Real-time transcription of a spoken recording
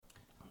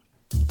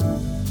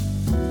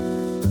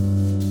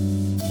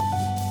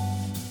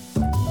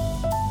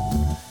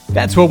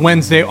That's what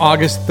Wednesday,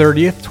 August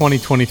 30th,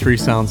 2023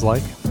 sounds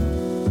like.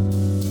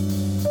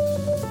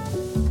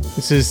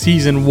 This is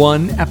Season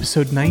 1,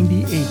 Episode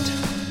 98.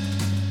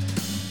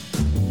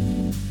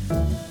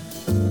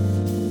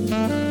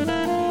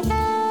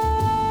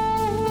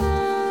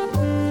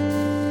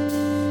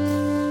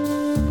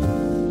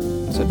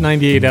 That's what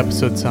 98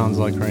 episode sounds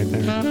like right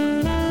there.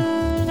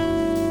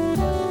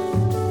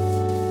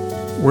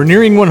 We're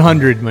nearing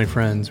 100, my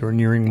friends. We're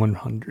nearing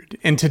 100.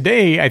 And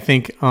today, I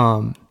think...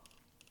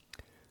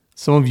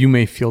 some of you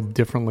may feel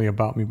differently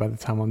about me by the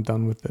time I'm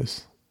done with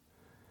this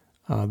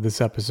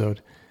episode.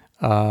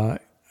 I'm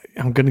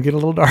going to get a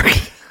little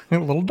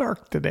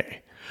dark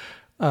today,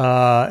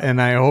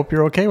 and I hope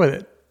you're okay with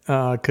it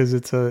because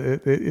it's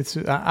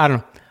I don't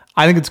know.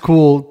 I think it's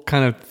cool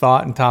kind of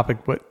thought and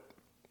topic, but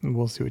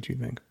we'll see what you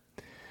think.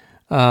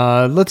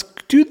 Let's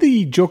do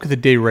the joke of the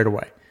day right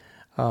away.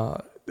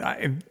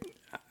 I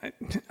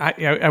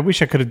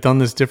wish I could have done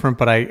this different,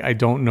 but I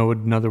don't know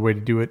another way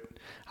to do it.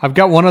 I've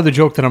got one other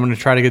joke that I'm going to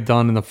try to get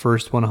done in the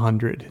first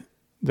 100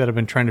 that I've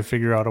been trying to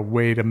figure out a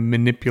way to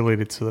manipulate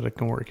it so that it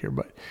can work here.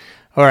 But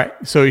all right,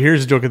 so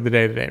here's the joke of the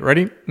day today.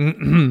 Ready?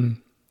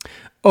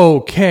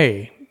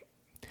 Okay.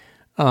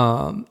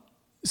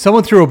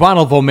 Someone threw a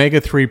bottle of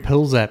omega-3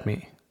 pills at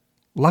me.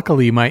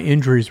 Luckily, my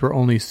injuries were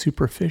only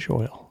superfish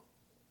oil.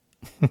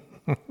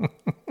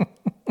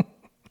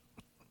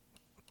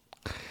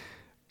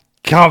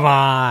 Come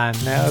on,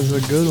 that was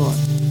a good one.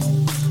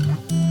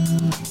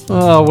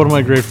 Oh, what am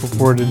I grateful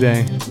for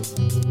today?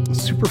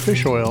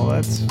 Superfish oil,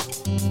 that's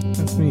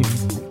me.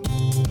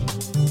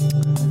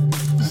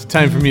 It's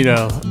time for me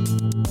to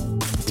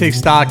take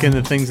stock in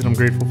the things that I'm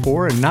grateful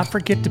for and not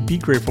forget to be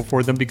grateful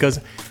for them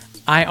because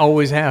I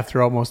always have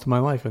throughout most of my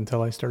life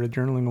until I started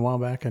journaling a while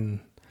back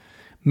and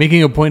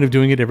making a point of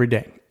doing it every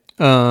day.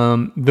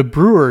 The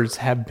Brewers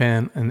have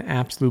been an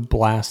absolute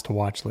blast to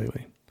watch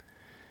lately.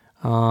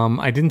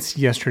 I didn't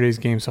see yesterday's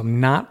game, so I'm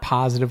not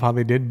positive how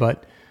they did,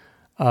 but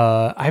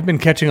I've been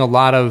catching a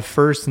lot of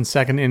first and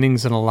second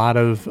innings and a lot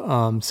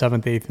of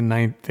seventh, eighth, and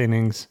ninth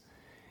innings,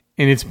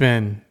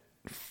 and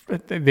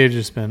they've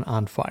just been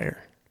on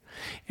fire.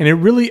 And it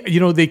really,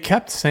 they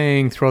kept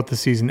saying throughout the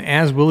season,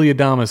 as Willy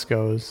Adames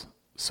goes,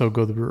 so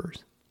go the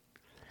Brewers.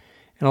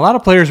 And a lot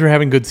of players were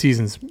having good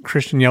seasons.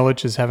 Christian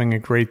Yelich is having a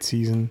great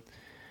season.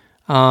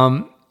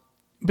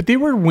 But they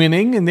were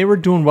winning, and they were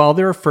doing well.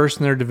 They were first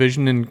in their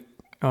division, and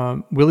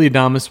Willy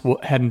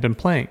Adames hadn't been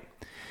playing.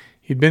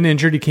 He'd been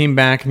injured. He came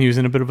back, and he was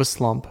in a bit of a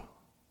slump.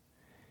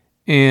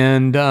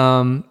 And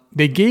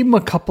they gave him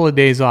a couple of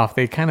days off.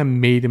 They kind of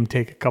made him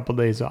take a couple of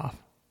days off.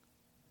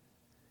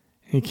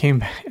 And he came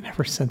back, and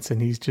ever since then,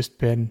 he's just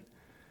been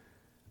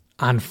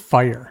on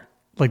fire.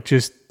 Like,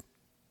 just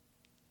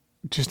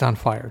on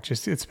fire.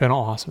 It's been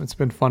awesome. It's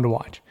been fun to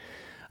watch.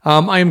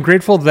 I am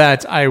grateful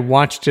that I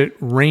watched it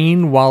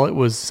rain while it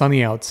was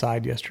sunny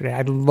outside yesterday.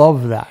 I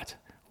love that.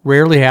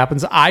 Rarely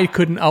happens. I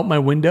couldn't out my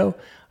window.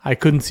 I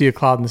couldn't see a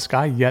cloud in the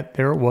sky, yet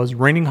there it was,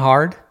 raining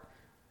hard.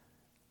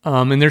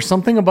 And there's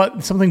something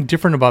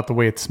different about the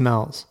way it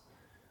smells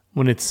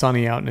when it's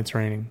sunny out and it's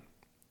raining.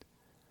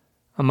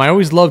 I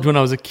always loved when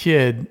I was a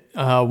kid,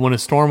 when a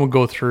storm would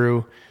go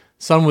through,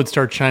 sun would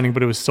start shining,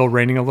 but it was still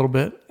raining a little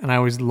bit. And I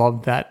always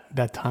loved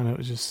that time. It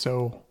was just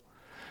so,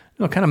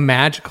 kind of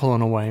magical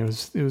in a way.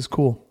 It was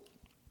cool.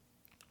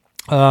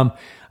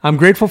 I'm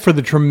grateful for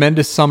the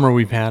tremendous summer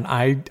we've had.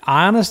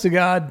 Honest to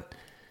God,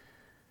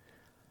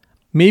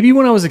 maybe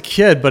when I was a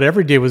kid, but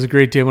every day was a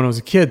great day when I was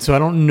a kid. So I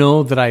don't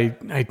know that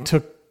I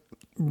took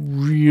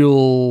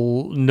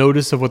real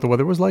notice of what the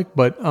weather was like.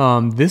 But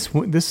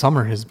this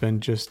summer has been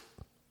just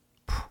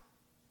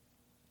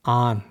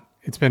on.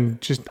 It's been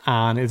just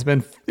on. It's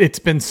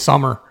been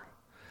summer.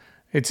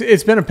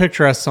 It's been a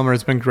picturesque summer.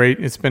 It's been great.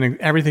 It's been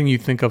everything you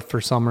think of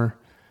for summer.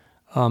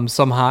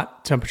 Some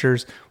hot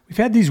temperatures. We've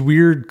had these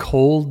weird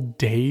cold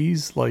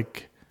days.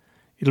 Like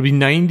it'll be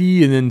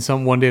 90, and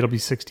then one day it'll be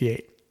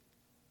 68.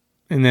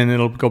 And then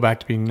it'll go back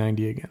to being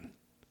 90 again.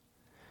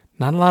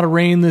 Not a lot of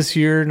rain this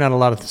year, not a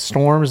lot of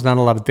storms, not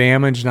a lot of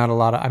damage,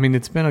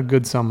 it's been a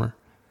good summer.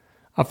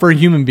 For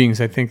human beings,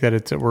 I think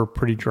that we're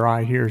pretty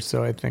dry here,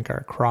 so I think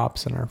our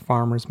crops and our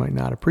farmers might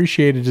not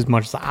appreciate it as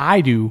much as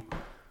I do.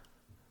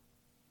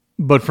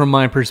 But from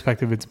my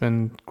perspective, it's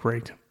been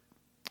great.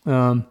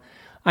 I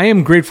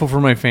am grateful for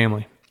my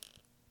family.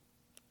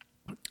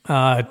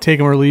 Take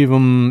them or leave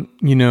them,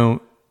 I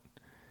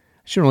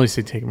shouldn't really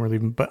say take them or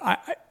leave them, but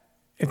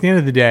at the end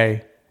of the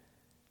day,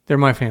 they're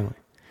my family.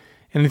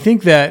 And I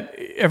think that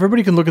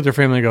everybody can look at their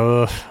family and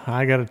go,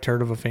 I got a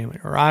turd of a family,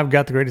 or I've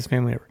got the greatest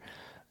family ever.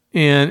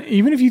 And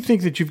even if you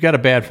think that you've got a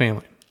bad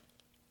family,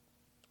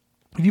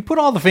 if you put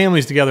all the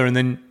families together and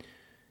then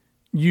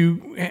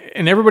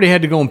everybody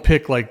had to go and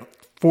pick like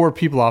 4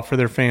 people out for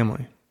their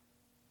family,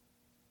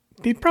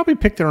 they'd probably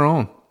pick their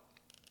own.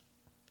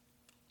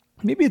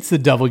 Maybe it's the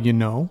devil,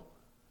 but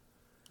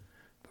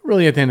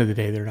really at the end of the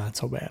day, they're not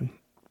so bad.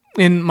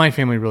 And my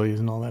family really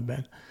isn't all that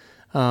bad.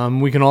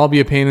 We can all be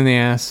a pain in the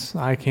ass.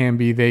 I can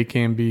be, they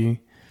can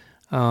be.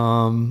 We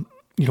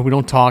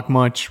don't talk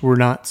much. We're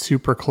not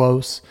super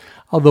close,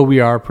 although we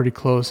are pretty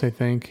close, I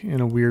think,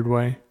 in a weird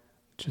way.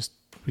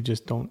 We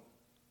just don't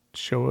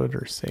show it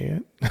or say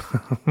it.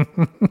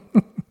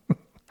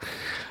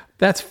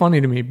 That's funny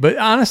to me. But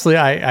honestly,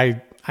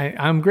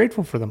 I'm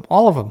grateful for them.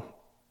 All of them.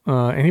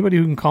 Anybody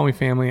who can call me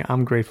family,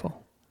 I'm grateful.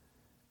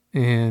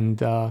 And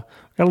got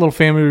a little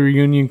family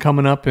reunion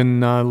coming up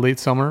in late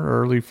summer,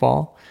 early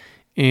fall.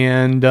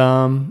 And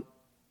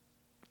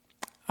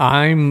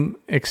I'm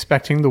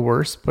expecting the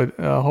worst, but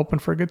hoping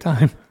for a good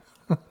time.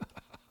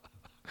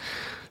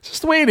 It's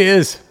just the way it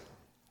is.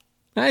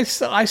 I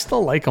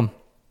still like them.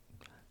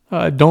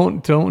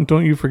 Don't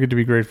you forget to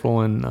be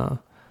grateful and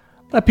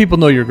let people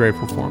know you're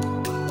grateful for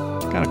them.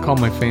 Gotta call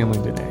my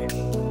family today.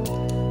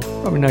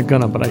 Probably not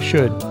gonna, but I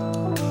should.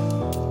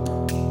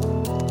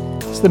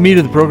 It's the meat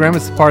of the program.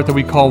 It's the part that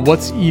we call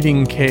What's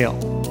Eating Kale.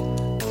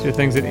 These are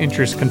things that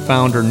interest,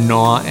 confound, or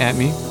gnaw at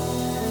me.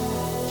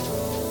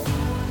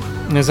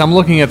 And as I'm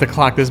looking at the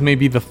clock, this may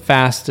be the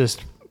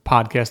fastest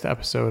podcast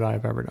episode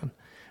I've ever done.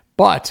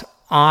 But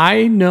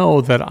I know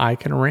that I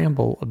can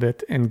ramble a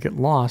bit and get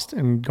lost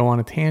and go on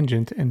a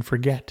tangent and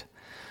forget.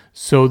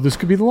 So this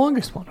could be the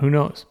longest one. Who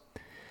knows?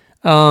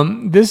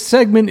 This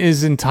segment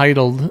is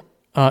entitled,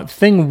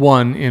 thing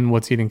one in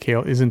What's Eating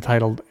Kale is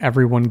entitled,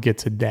 Everyone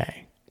Gets a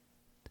Day.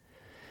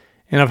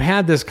 And I've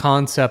had this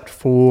concept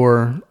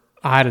for,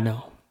 I don't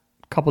know,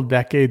 a couple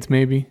decades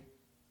maybe.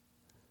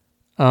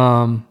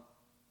 And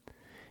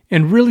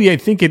really, I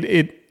think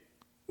it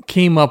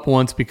came up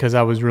once because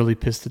I was really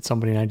pissed at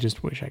somebody and I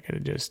just wish I could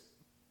have just...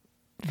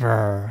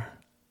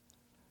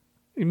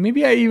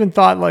 Maybe I even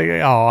thought like,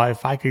 oh,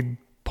 if I could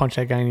punch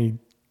that guy and he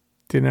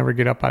didn't ever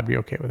get up, I'd be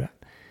okay with that.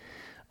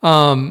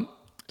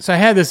 So I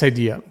had this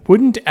idea.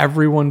 Wouldn't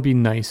everyone be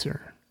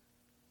nicer?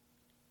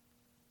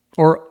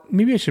 Or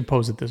maybe I should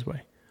pose it this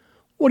way.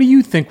 What do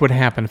you think would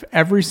happen if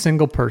every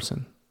single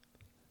person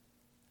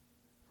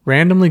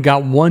randomly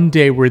got one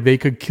day where they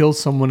could kill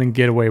someone and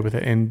get away with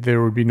it and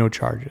there would be no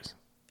charges?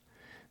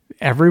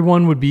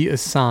 Everyone would be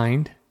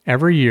assigned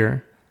every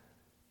year.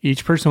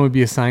 Each person would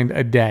be assigned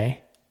a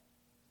day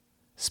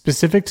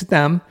specific to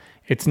them.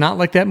 It's not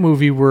like that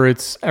movie where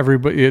it's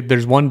everybody.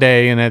 There's one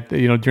day, and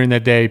during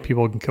that day,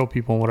 people can kill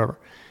people and whatever.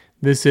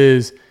 This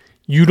is,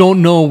 you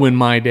don't know when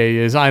my day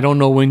is. I don't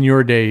know when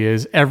your day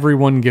is.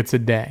 Everyone gets a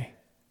day.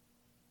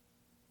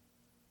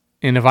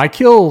 And if I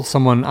kill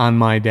someone on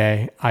my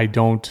day,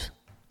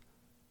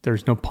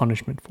 there's no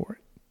punishment for it.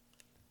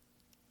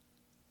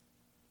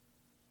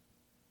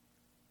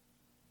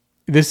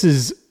 This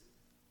is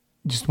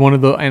just one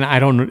of the, and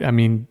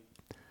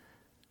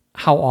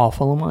how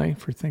awful am I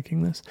for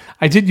thinking this?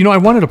 I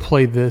wanted to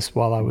play this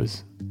while I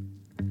was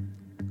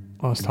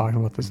talking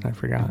about this and I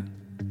forgot.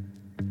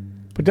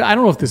 But I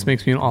don't know if this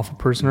makes me an awful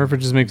person or if it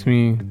just makes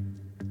me,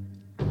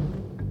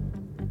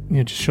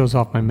 just shows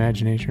off my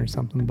imagination or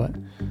something. But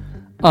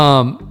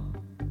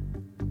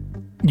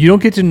you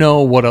don't get to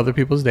know what other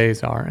people's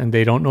days are and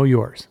they don't know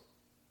yours.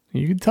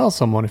 You can tell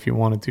someone if you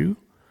wanted to,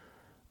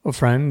 a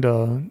friend,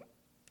 a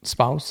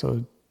spouse,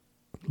 a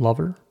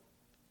lover.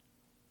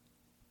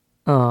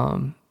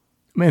 And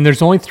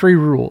there's only 3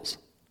 rules.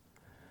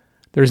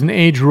 There's an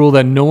age rule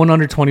that no one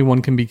under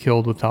 21 can be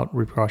killed without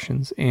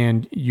repercussions,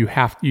 and you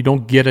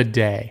don't get a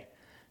day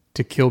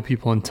to kill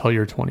people until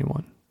you're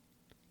 21.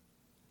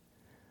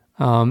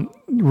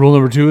 Rule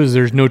number 2 is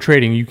there's no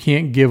trading. You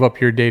can't give up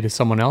your day to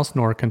someone else,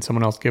 nor can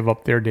someone else give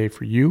up their day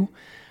for you.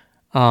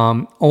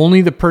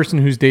 Only the person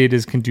whose day it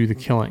is can do the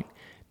killing.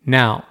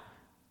 Now,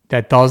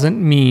 that doesn't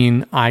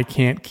mean I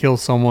can't kill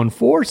someone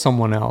for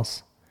someone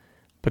else,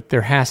 but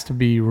there has to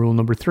be, rule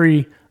number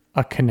 3,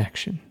 a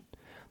connection.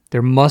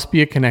 There must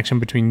be a connection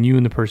between you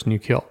and the person you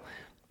kill.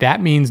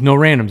 That means no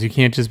randoms. You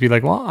can't just be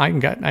like, well,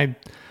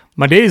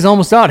 my day is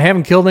almost out. I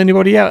haven't killed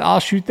anybody yet. I'll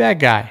shoot that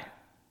guy.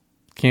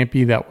 Can't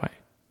be that way.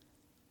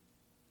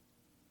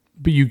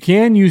 But you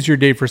can use your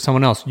day for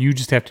someone else. You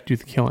just have to do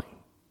the killing.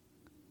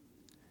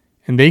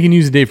 And they can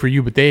use the day for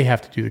you, but they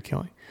have to do the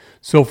killing.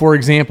 So, for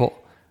example,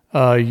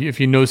 if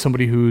you know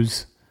somebody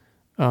who's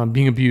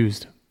being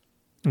abused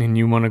and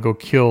you want to go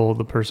kill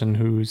the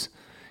person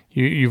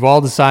you've all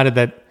decided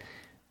that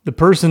the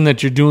person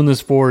that you're doing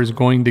this for is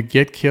going to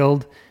get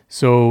killed,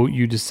 so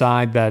you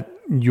decide that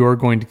you're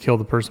going to kill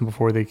the person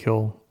before they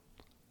kill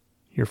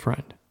your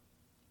friend.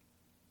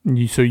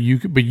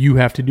 But you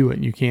have to do it.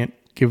 You can't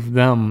give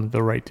them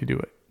the right to do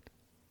it.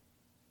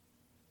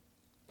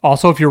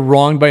 Also, if you're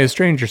wronged by a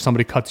stranger,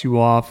 somebody cuts you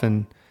off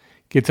and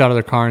gets out of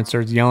their car and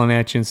starts yelling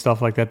at you and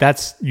stuff like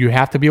that, you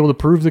have to be able to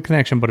prove the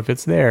connection, but if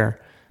it's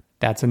there,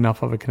 that's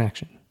enough of a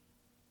connection.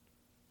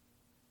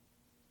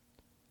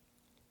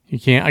 You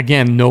can't,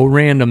 again, no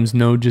randoms,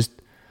 no just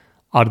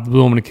out of the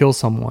blue, I'm going to kill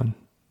someone.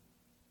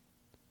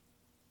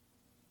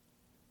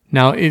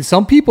 Now,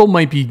 some people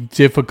might be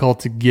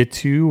difficult to get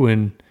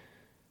to,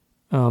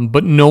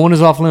 but no one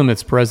is off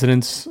limits.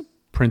 Presidents,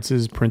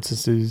 princes,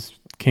 princesses,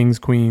 kings,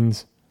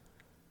 queens.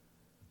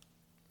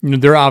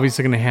 They're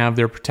obviously going to have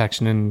their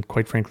protection, and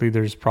quite frankly,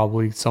 there's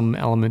probably some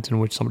element in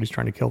which somebody's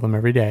trying to kill them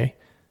every day.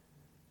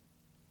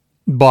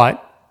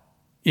 But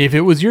If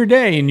it was your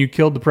day and you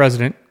killed the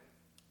president,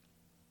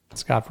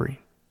 scot-free.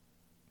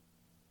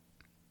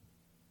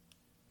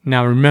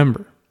 Now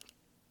remember,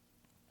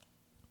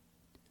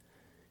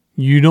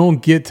 you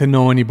don't get to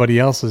know anybody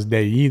else's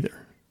day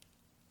either.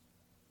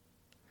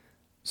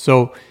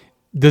 So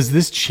does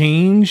this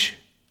change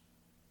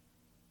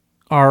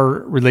our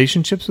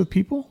relationships with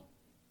people?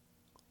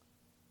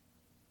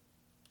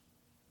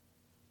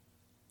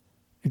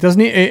 It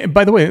doesn't.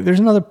 By the way, there's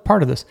another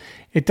part of this.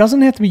 It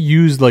doesn't have to be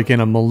used like in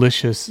a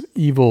malicious,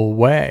 evil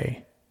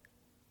way.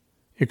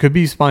 It could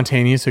be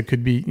spontaneous. It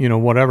could be,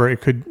 whatever. It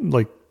could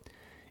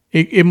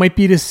it might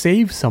be to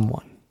save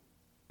someone.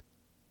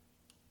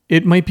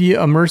 It might be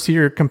a mercy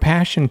or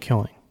compassion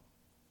killing.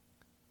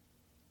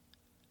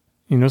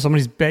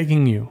 Somebody's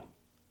begging you.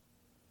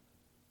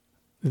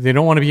 They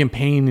don't want to be in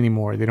pain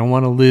anymore. They don't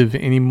want to live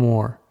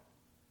anymore.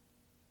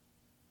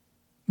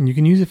 And you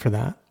can use it for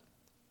that.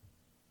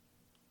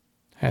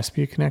 Has to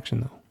be a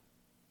connection, though.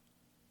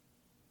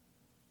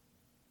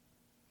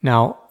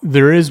 Now,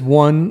 there is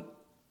one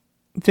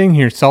thing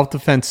here.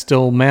 Self-defense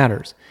still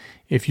matters.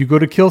 If you go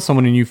to kill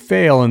someone and you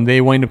fail and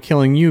they wind up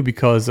killing you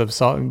because of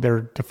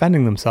they're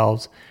defending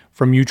themselves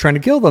from you trying to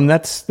kill them,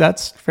 that's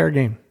fair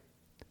game.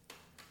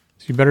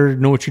 So you better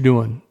know what you're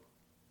doing.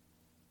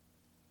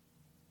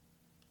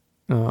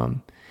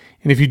 And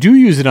if you do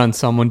use it on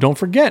someone, don't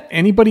forget,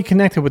 anybody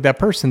connected with that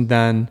person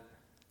then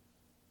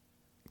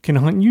can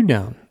hunt you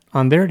down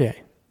on their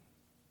day.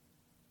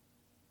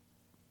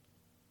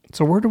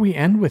 So where do we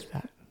end with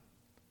that?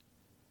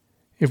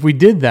 If we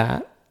did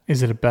that,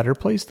 is it a better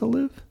place to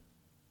live?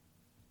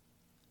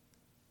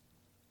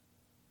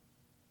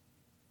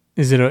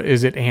 Is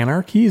it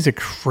anarchy? Is it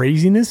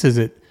craziness? Is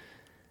it,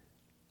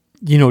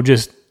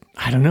 just,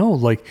 I don't know.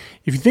 Like,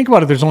 if you think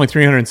about it, there's only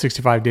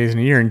 365 days in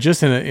a year. And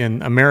just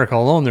in America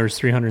alone, there's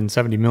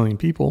 370 million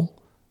people,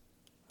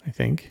 I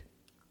think.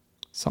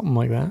 Something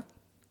like that.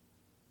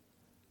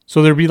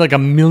 So there'd be like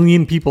 1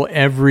 million people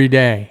every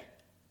day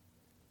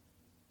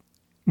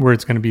where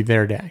it's going to be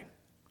their day.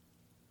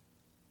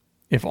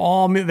 That's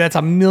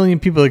 1 million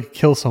people that could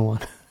kill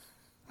someone.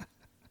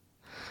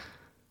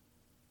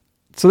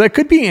 So that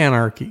could be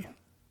anarchy,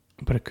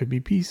 but it could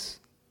be peace.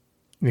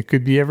 It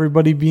could be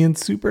everybody being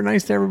super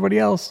nice to everybody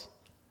else.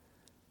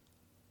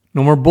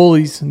 No more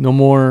bullies. No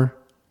more,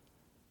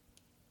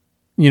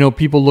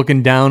 people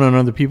looking down on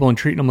other people and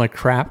treating them like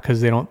crap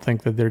because they don't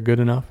think that they're good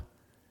enough.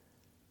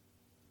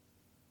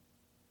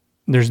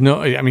 Do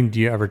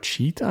you ever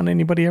cheat on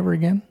anybody ever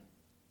again?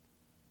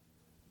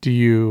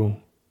 Is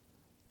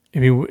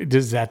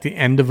that the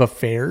end of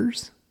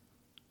affairs?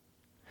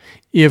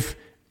 If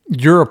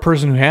you're a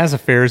person who has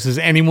affairs, is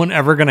anyone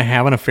ever going to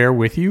have an affair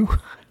with you? I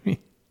mean,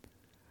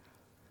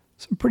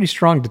 some pretty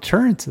strong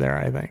deterrence there,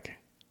 I think.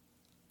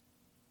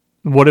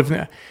 If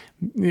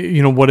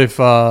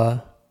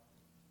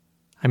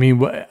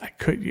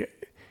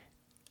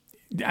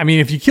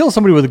you kill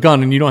somebody with a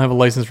gun and you don't have a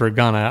license for a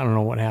gun, I don't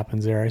know what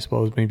happens there. I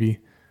suppose maybe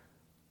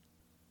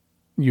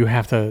you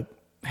have to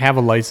have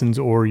a license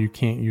or you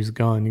can't use a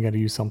gun. You got to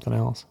use something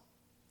else.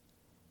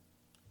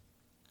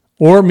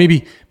 Or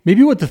maybe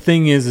what the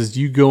thing is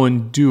you go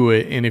and do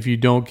it, and if you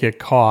don't get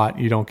caught,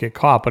 you don't get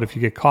caught. But if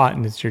you get caught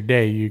and it's your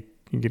day, you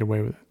can get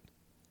away with it.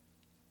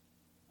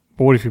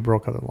 But what if you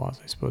broke other laws,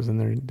 I suppose?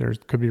 And there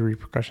could be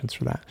repercussions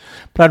for that.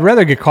 But I'd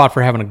rather get caught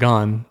for having a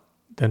gun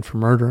than for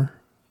murder.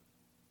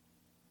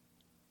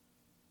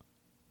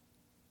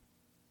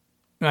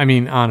 I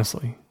mean,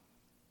 honestly.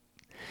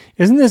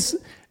 Isn't this...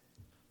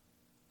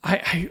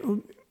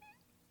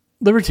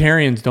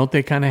 Libertarians, don't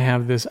they kind of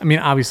have this? I mean,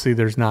 obviously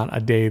there's not a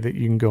day that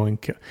you can go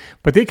and kill,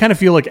 but they kind of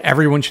feel like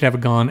everyone should have a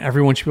gun.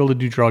 Everyone should be able to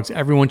do drugs.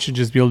 Everyone should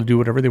just be able to do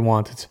whatever they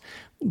want. It's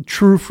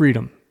true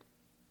freedom,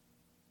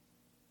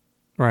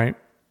 right?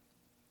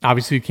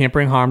 Obviously you can't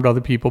bring harm to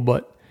other people,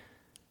 but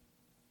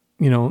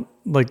this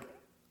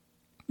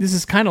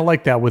is kind of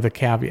like that with a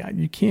caveat.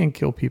 You can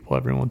kill people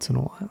every once in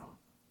a while.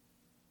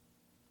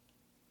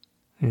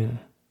 Yeah.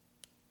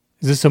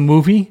 Is this a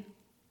movie?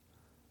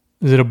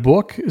 Is it a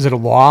book? Is it a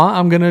law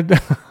I'm gonna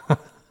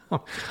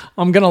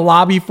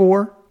lobby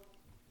for?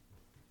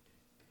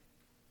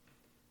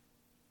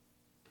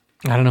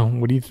 I don't know.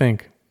 What do you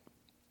think?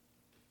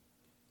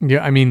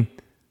 Yeah, I mean,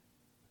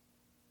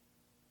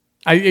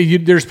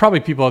 there's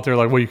probably people out there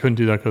like, well, you couldn't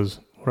do that because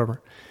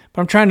whatever.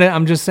 But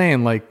I'm just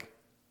saying, like,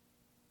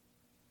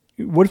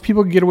 what if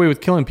people get away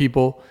with killing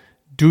people?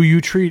 Do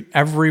you treat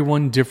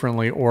everyone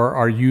differently, or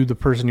are you the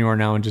person you are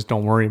now and just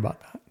don't worry about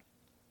that?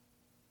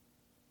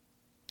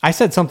 I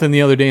said something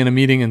the other day in a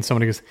meeting and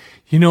somebody goes,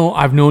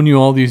 I've known you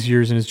all these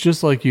years and it's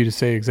just like you to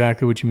say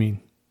exactly what you mean.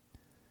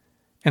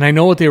 And I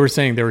know what they were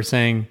saying. They were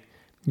saying,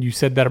 you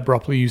said that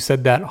abruptly. You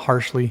said that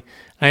harshly.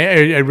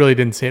 I really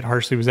didn't say it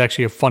harshly. It was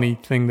actually a funny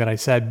thing that I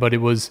said, but it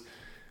was,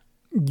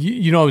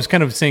 I was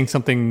kind of saying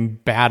something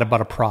bad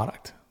about a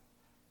product.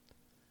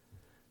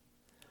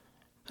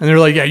 And they're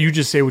like, yeah, you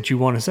just say what you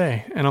want to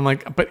say. And I'm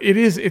like, but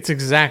it's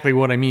exactly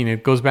what I mean.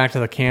 It goes back to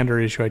the candor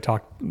issue I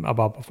talked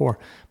about before.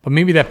 But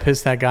maybe that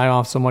pissed that guy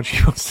off so much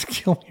he wants to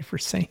kill me for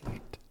saying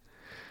it.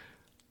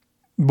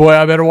 Boy,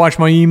 I better watch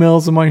my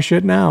emails and my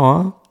shit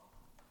now,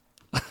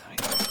 huh?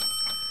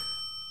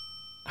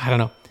 I don't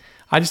know.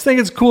 I just think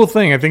it's a cool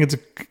thing. I think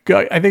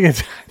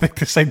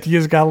this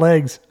idea's got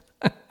legs.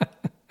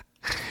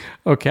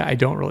 Okay, I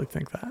don't really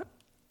think that.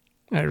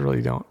 I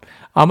really don't.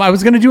 I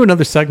was going to do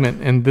another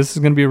segment, and this is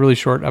going to be a really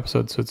short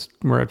episode, so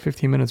we're at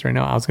 15 minutes right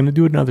now. I was going to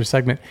do another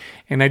segment,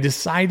 and I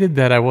decided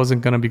that I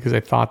wasn't going to because I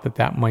thought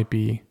that might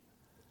be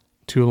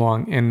too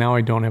long, and now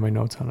I don't have my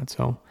notes on it.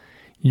 So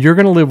you're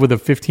going to live with a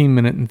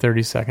 15-minute and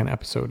 30-second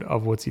episode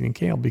of What's Eating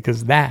Kale,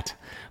 because that,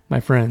 my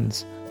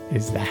friends,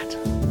 is that.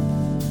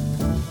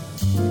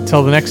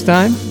 Till the next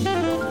time,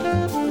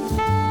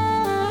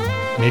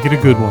 make it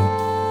a good one.